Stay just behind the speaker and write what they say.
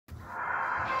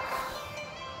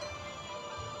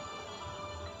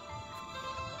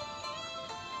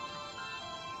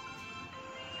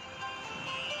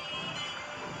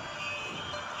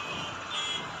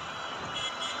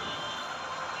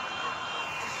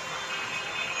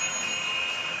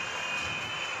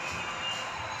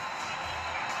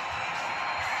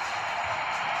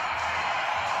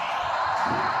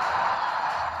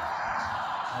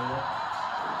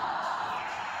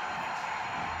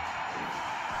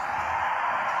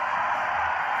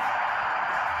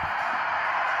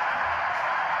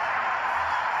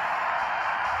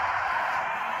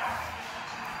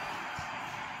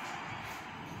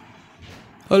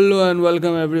Hello and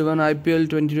welcome everyone. IPL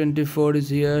 2024 is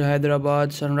here.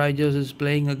 Hyderabad Sunrisers is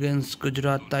playing against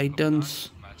Gujrat Titans.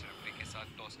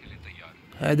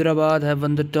 Hyderabad have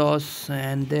won the toss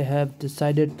and they have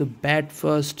decided to bat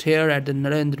first here at the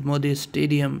Narendra Modi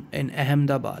Stadium in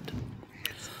Ahmedabad.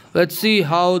 Let's see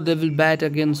how they will bat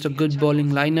against a good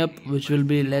bowling lineup which will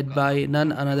be led by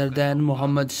none other than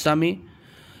Mohammad Sami.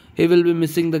 He will be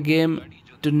missing the game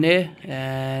today,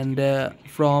 and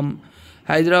from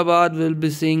Hyderabad we'll be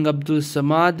seeing Abdul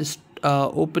Samad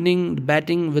opening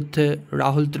batting with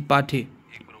Rahul Tripathi.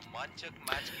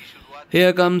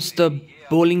 Here comes the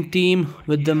bowling team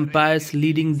with the umpires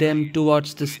leading them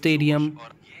towards the stadium.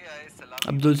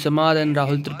 Abdul Samad and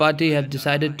Rahul Tripathi have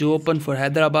decided to open for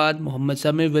Hyderabad. Mohammad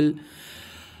Sami will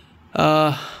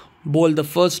bowl the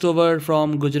first over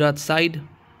from Gujarat side.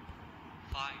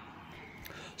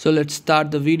 So let's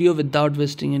start the video without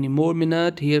wasting any more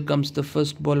minute. Here comes the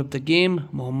first ball of the game.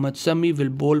 Mohammad Sami will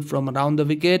bowl from around the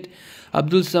wicket.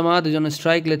 Abdul Samad is on a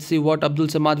strike. Let's see what Abdul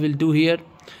Samad will do here.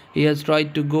 He has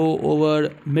tried to go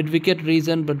over mid-wicket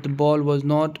region, but the ball was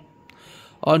not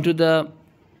onto the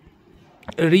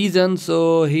region,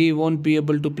 so he won't be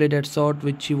able to play that shot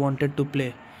which he wanted to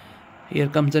play. Here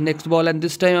comes the next ball, and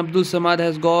this time Abdul Samad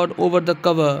has got over the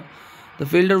cover. The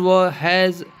fielder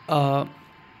has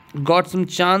got some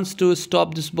chance to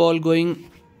stop this ball going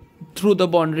through the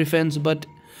boundary fence, but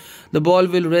the ball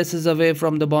will races away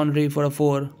from the boundary for a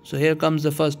 4. So here comes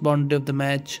the first boundary of the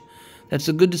match. That's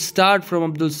a good start from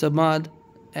Abdul Samad,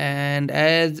 and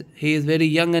as he is very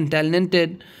young and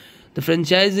talented, the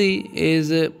franchisee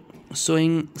is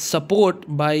showing support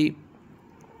by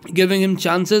giving him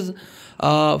chances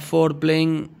for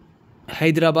playing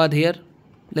Hyderabad here.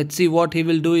 Let's see what he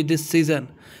will do this season.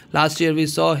 Last year we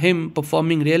saw him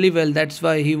performing really well. That's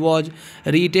why he was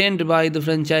retained by the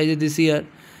franchise this year.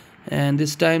 And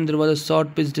this time there was a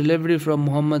short pitch delivery from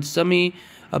Mohammad Sami.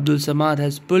 Abdul Samad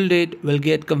has pulled it. Will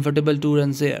get comfortable 2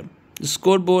 runs here. The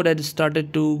scoreboard had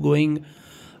started to going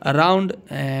around,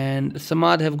 and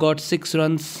Samad have got 6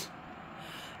 runs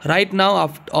right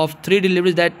now of 3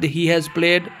 deliveries that he has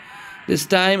played. This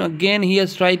time again he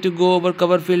has tried to go over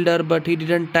cover fielder, but he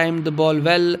didn't time the ball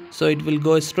well, so it will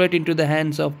go straight into the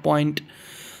hands of point.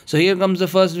 So here comes the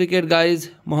first wicket, guys.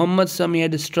 Mohammad Sami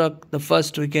had struck the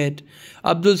first wicket.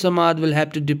 Abdul Samad will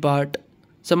have to depart.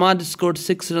 Samad scored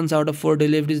 6 runs out of 4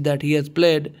 deliveries that he has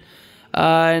played,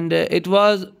 and it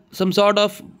was some sort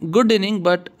of good inning,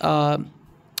 but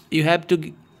you have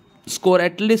to score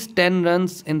at least 10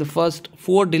 runs in the first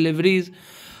 4 deliveries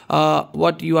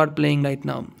what you are playing right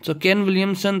now. So Ken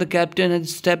Williamson, the captain,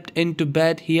 has stepped into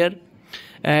bat here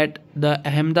at the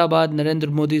Ahmedabad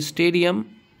Narendra Modi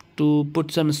Stadium to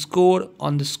put some score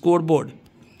on the scoreboard.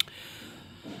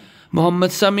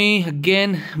 Mohammad Sami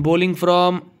again bowling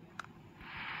from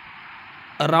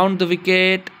around the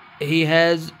wicket. He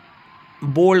has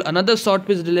bowled another short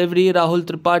pitch delivery. Rahul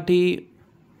Tripathi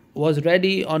was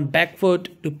ready on back foot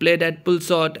to play that pull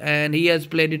shot, and he has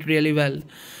played it really well.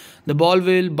 The ball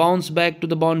will bounce back to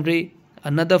the boundary.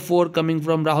 Another 4 coming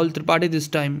from Rahul Tripathi this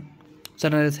time.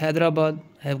 Sunrisers Hyderabad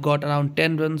have got around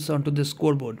 10 runs onto the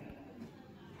scoreboard.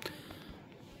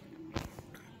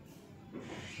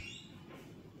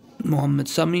 Mohammad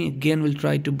Sami again will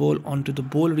try to bowl onto the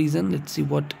bowl region. Let's see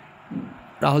what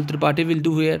Rahul Tripathi will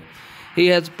do here. He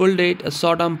has pulled it, a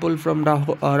short arm pull from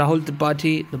Rahul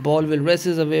Tripathi. The ball will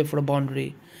races away for a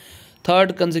boundary.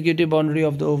 3rd consecutive boundary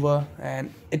of the over,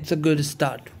 and it's a good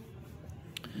start.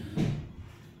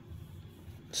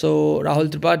 So Rahul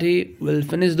Tripathi will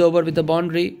finish the over with a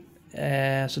boundary.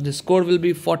 So the score will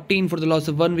be 14 for the loss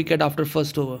of 1 wicket after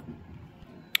first over.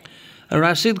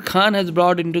 Rashid Khan has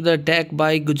brought into the attack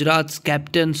by Gujarat's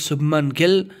captain Shubman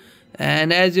Gill,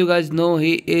 and as you guys know,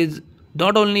 he is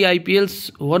not only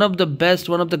IPL's one of the best,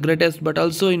 one of the greatest, but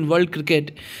also in world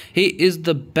cricket. He is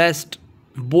the best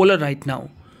bowler right now,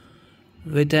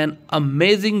 with an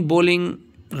amazing bowling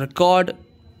record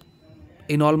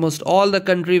in almost all the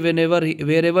country.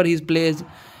 Wherever he plays,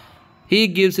 he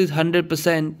gives his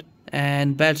 100%,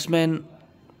 and batsmen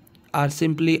are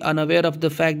simply unaware of the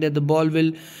fact that the ball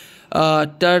will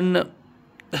turn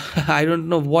I don't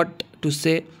know what to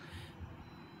say.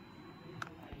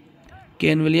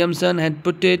 Ken Williamson had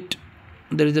put it.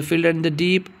 There is a fielder in the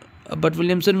deep, but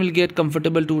Williamson will get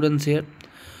comfortable 2 runs here.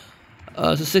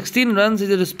 So 16 runs is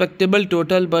a respectable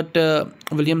total, but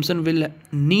Williamson will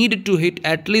need to hit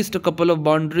at least a couple of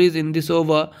boundaries in this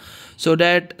over so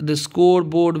that the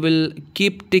scoreboard will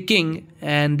keep ticking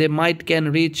and they might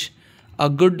can reach a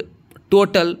good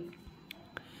total.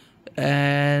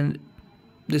 And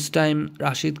this time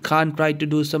Rashid Khan tried to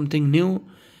do something new,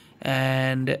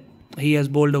 and he has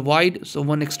bowled a wide, so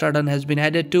 1 extra run has been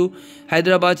added to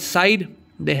Hyderabad's side.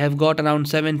 They have got around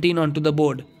 17 onto the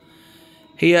board.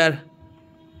 Here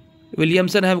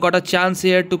Williamson have got a chance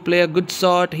here to play a good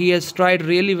shot. He has tried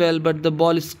really well, but the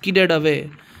ball is skidded away.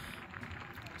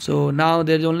 So now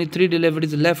there's only 3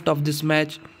 deliveries left of this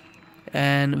match,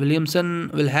 and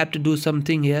Williamson will have to do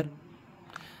something here,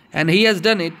 and he has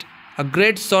done it. A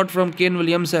great shot from Kane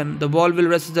Williamson. The ball will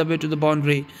rush away to the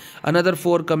boundary. Another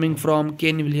 4 coming from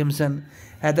Kane Williamson.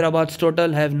 Hyderabad's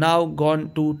total have now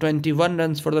gone to 21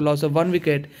 runs for the loss of 1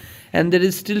 wicket, and there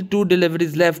is still 2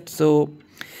 deliveries left. So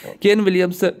Kane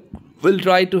Williamson will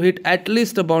try to hit at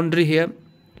least a boundary here,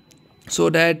 so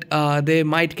that they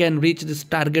might can reach this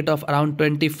target of around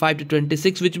 25 to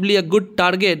 26, which will be a good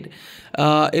target.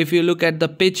 If you look at the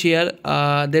pitch here,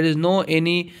 there is no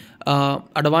any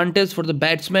advantage for the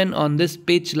batsman on this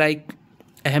pitch like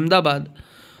Ahmedabad.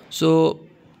 So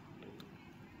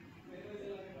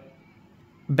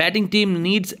batting team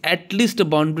needs at least a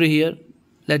boundary here.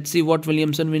 Let's see what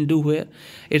Williamson will do here.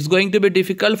 It's going to be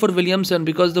difficult for Williamson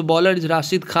because the bowler is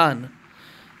Rashid Khan.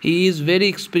 He is very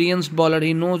experienced bowler.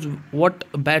 He knows what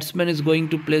batsman is going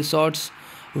to play shots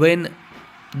when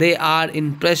they are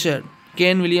in pressure.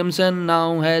 Kane Williamson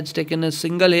now has taken a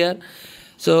single here.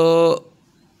 So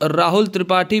Rahul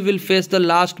Tripathi will face the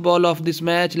last ball of this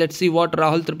match. Let's see what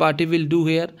Rahul Tripathi will do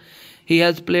here. He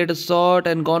has played a shot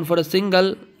and gone for a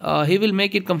single. He will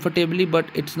make it comfortably, but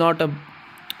it's not a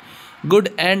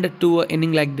good end to an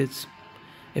inning like this.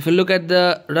 If you look at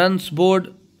the runs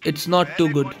board, it's not too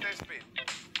good.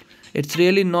 It's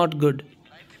really not good.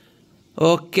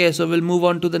 Okay, so we'll move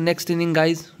on to the next inning,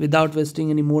 guys, without wasting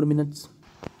any more minutes.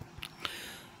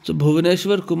 So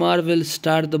Bhuvaneshwar Kumar will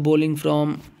start the bowling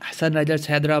from SRH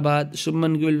Hyderabad.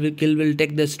 Shubman Gill will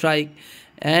take the strike.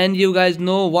 And you guys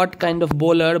know what kind of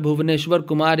bowler Bhuvaneshwar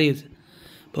Kumar is.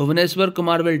 Bhuvaneshwar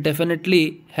Kumar will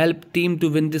definitely help team to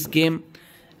win this game.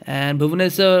 And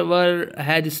Bhuvaneshwar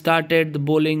had started the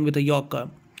bowling with a Yorker.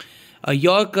 A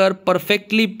Yorker,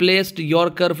 perfectly placed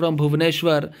Yorker from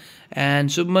Bhuvaneshwar, and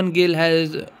Shubman Gill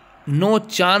has no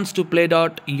chance to play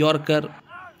out Yorker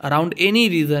around any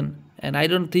reason, and I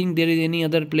don't think there is any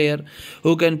other player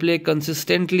who can play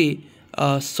consistently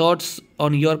shots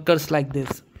on Yorkers like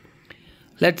this.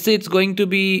 Let's say it's going to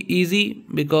be easy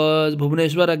because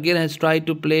Bhuvaneshwar again has tried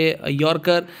to play a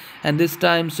Yorker, and this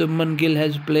time Shubman Gill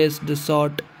has placed the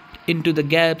shot into the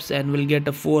gaps and will get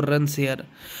a 4 runs here.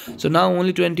 So now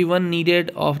only 21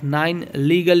 needed of 9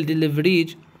 legal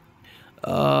deliveries.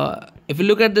 If you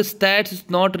look at the stats, it's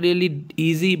not really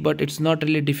easy, but it's not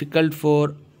really difficult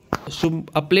for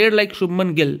a player like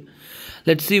Shubman Gill.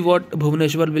 Let's see what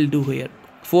Bhuvaneshwar will do here.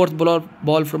 4th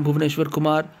ball from Bhuvaneshwar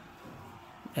Kumar,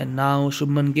 and now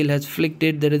Shubman Gill has flicked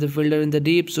it. There is a fielder in the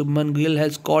deep. Shubman Gill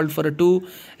has called for a 2,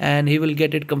 and he will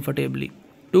get it comfortably.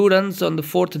 2 runs on the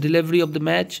 4th delivery of the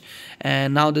match,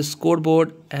 and now the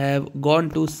scoreboard have gone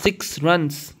to 6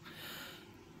 runs.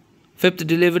 5th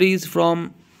deliveries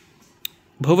from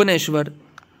Bhuvaneshwar.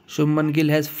 Shubman Gill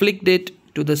has flicked it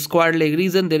to the square leg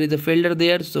region. There is a fielder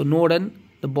there, so no run.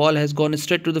 The ball has gone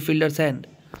straight to the fielder's hand.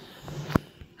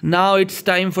 Now it's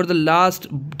time for the last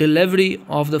delivery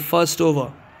of the first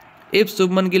over. If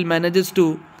Shubman Gill manages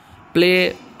to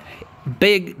play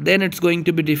big, then it's going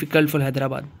to be difficult for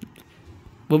Hyderabad.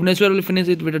 Bhuvaneshwar will finish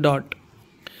it with a dot.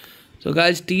 So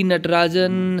guys, T.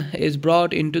 Natarajan is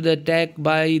brought into the attack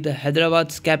by the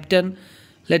Hyderabad's captain.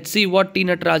 Let's see what T.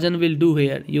 Natarajan will do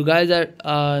here. You guys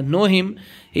know him.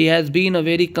 He has been a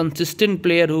very consistent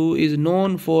player who is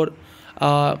known for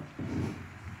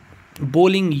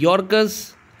bowling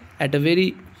Yorkers at a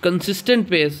very consistent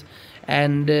pace,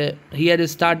 and he had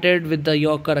started with the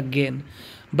Yorker again.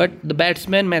 But the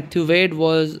batsman Matthew Wade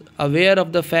was aware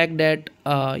of the fact that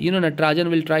Natarajan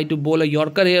will try to bowl a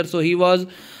Yorker here, so he was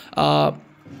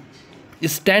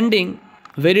standing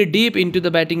very deep into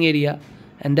the batting area,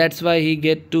 and that's why he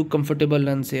get 2 comfortable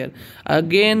runs here.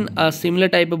 Again, a similar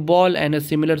type of ball and a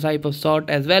similar type of shot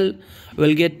as well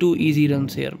will get 2 easy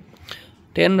runs here.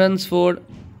 10 runs for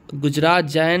Gujarat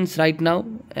Giants right now,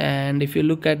 and if you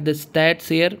look at the stats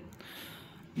here,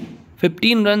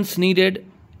 15 runs needed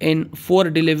in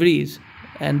 4 deliveries,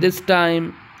 and this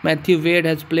time Matthew Wade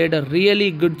has played a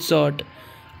really good shot,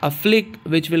 a flick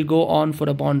which will go on for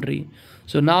a boundary.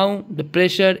 So now the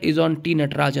pressure is on T.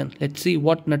 Natarajan. Let's see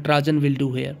what Natarajan will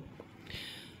do here.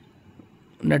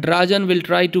 Natarajan will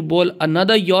try to bowl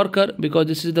another Yorker because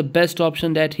this is the best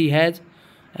option that he has,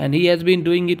 and he has been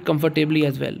doing it comfortably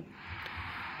as well.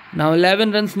 Now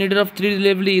 11 runs needed of 3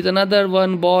 deliveries. Another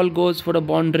 1 ball goes for a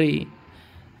boundary.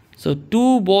 So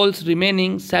 2 balls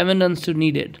remaining, 7 runs to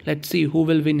needed. Let's see who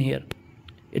will win here.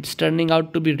 It's turning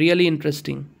out to be really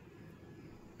interesting.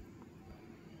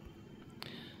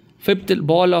 Fifth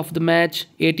ball of the match.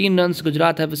 18 runs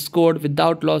Gujarat have scored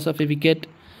without loss of a wicket.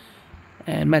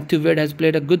 And Matthew Wade has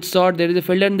played a good shot. There is a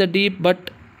fielder in the deep, but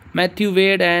Matthew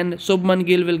Wade and Shubman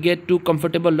Gill will get 2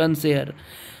 comfortable runs here.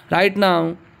 Right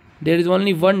now, there is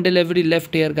only 1 delivery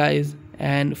left here, guys,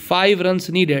 and 5 runs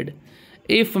needed.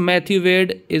 If Matthew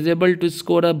Wade is able to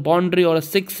score a boundary or a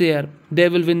 6 here, they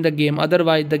will win the game.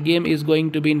 Otherwise, the game is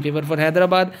going to be in favor for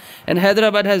Hyderabad, and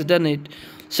Hyderabad has done it.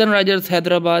 Sunrisers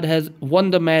Hyderabad has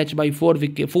won the match by 4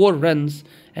 runs,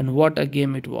 and what a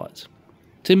game it was.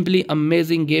 Simply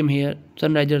amazing game here.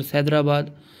 Sunrisers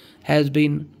Hyderabad has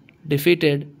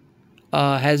defeated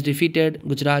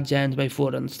Gujarat Giants by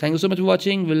 4 runs. Thank you so much for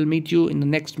watching. We'll meet you in the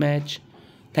next match.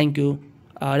 Thank you.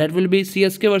 That will be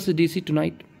CSK versus DC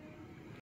tonight.